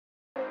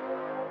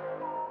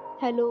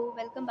Hello,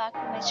 welcome back to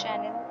my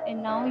channel.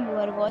 And now you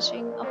are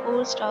watching a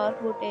 4-star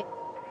hotel.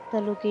 The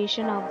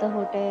location of the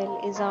hotel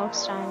is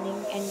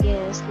outstanding and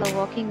guests love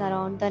walking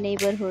around the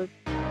neighborhood.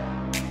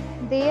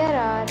 There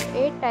are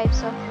 8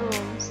 types of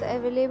rooms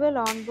available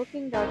on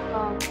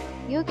booking.com.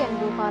 You can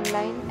book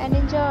online and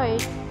enjoy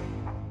it.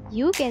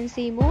 You can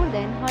see more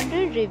than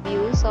 100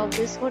 reviews of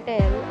this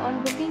hotel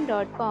on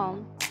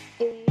booking.com.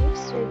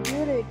 Its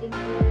review rating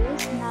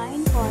is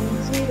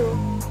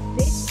 9.0,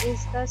 which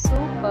is the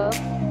superb.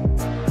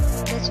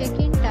 The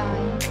check-in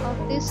time of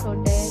this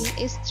hotel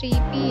is 3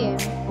 p.m.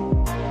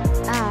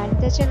 and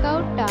the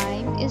checkout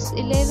time is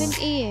 11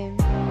 a.m.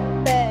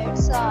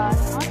 Pets are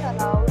not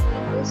allowed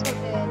in this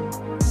hotel.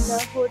 The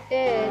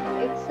hotel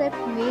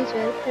accepts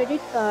major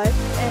credit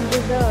cards and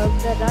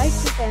reserves the right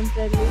to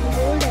temporarily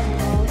hold an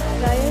amount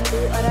prior to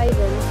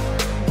arrival.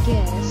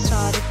 Guests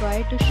are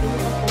required to show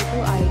a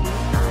photo ID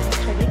and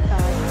credit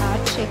card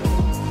at check-in.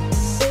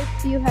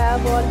 If you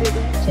have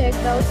already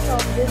checked out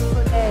from this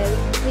hotel,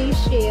 please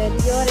share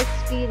your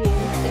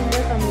experience in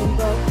the comment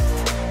box.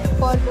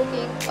 For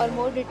booking or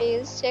more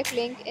details, check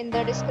link in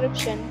the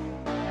description.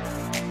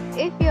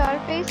 If you are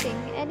facing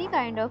any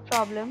kind of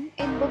problem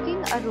in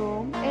booking a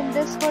room in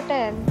this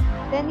hotel,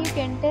 then you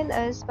can tell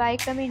us by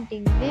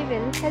commenting. We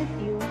will help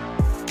you.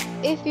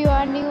 If you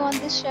are new on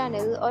this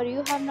channel or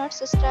you have not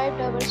subscribed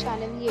our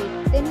channel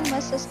yet, then you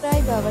must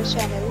subscribe our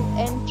channel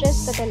and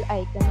press the bell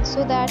icon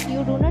so that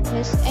you do not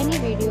miss any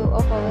video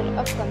of our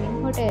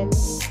upcoming hotel.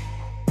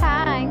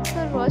 Thanks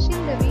for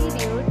watching the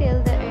video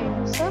till the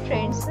end. So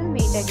friends, will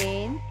meet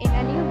again in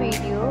a new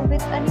video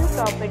with a new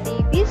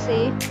property. Be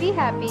safe, be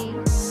happy.